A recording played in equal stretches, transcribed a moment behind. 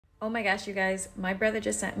Oh my gosh, you guys, my brother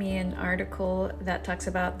just sent me an article that talks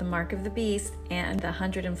about the mark of the beast and the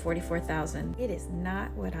 144,000. It is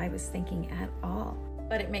not what I was thinking at all,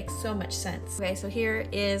 but it makes so much sense. Okay, so here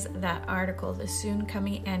is that article, the soon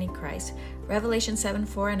coming Antichrist, Revelation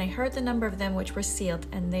 7:4, and I heard the number of them which were sealed,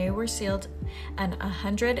 and they were sealed an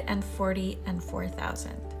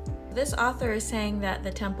 144,000. This author is saying that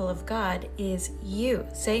the temple of God is you.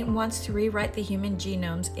 Satan wants to rewrite the human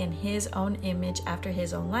genomes in his own image after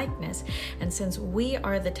his own likeness. And since we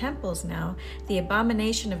are the temples now, the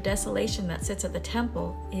abomination of desolation that sits at the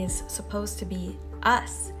temple is supposed to be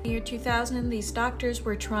us. In the year 2000, these doctors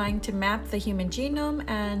were trying to map the human genome,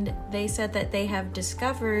 and they said that they have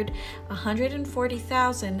discovered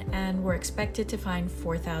 140,000 and were expected to find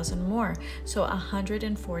 4,000 more. So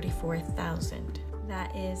 144,000.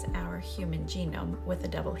 That is our human genome with a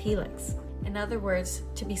double helix. In other words,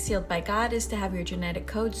 to be sealed by God is to have your genetic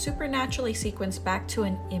code supernaturally sequenced back to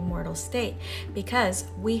an immortal state. Because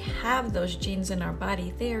we have those genes in our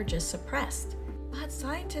body, they are just suppressed. But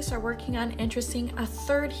scientists are working on introducing a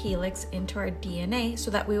third helix into our DNA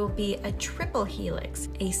so that we will be a triple helix,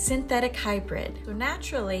 a synthetic hybrid. So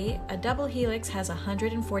naturally, a double helix has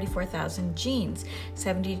 144,000 genes,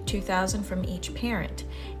 72,000 from each parent.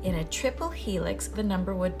 In a triple helix, the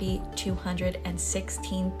number would be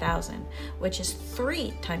 216,000, which is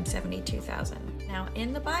 3 times 72,000. Now,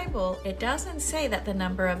 in the Bible, it doesn't say that the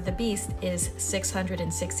number of the beast is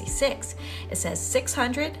 666. It says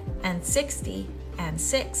 660 and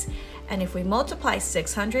 6. And if we multiply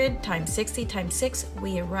 600 times 60 times 6,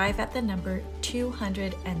 we arrive at the number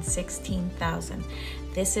 216,000.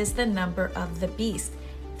 This is the number of the beast,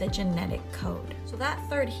 the genetic code. So that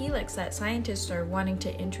third helix that scientists are wanting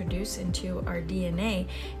to introduce into our DNA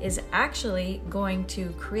is actually going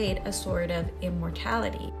to create a sort of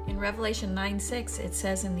immortality. In Revelation 9:6, it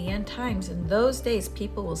says, in the end times, in those days,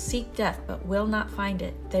 people will seek death, but will not find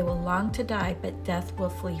it. They will long to die, but death will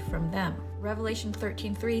flee from them. Revelation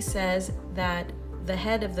 13:3 says that the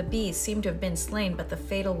head of the beast seemed to have been slain, but the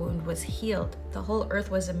fatal wound was healed. The whole earth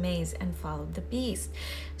was amazed and followed the beast.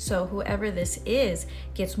 So whoever this is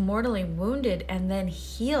gets mortally wounded and then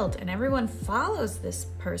healed, and everyone follows this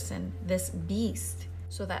person, this beast.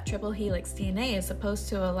 So that triple helix DNA is supposed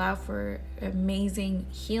to allow for amazing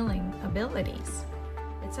healing abilities.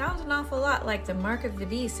 It sounds an awful lot like the mark of the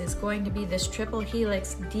beast is going to be this triple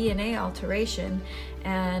helix DNA alteration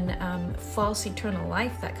and false eternal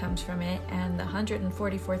life that comes from it, and the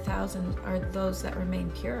 144,000 are those that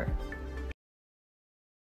remain pure.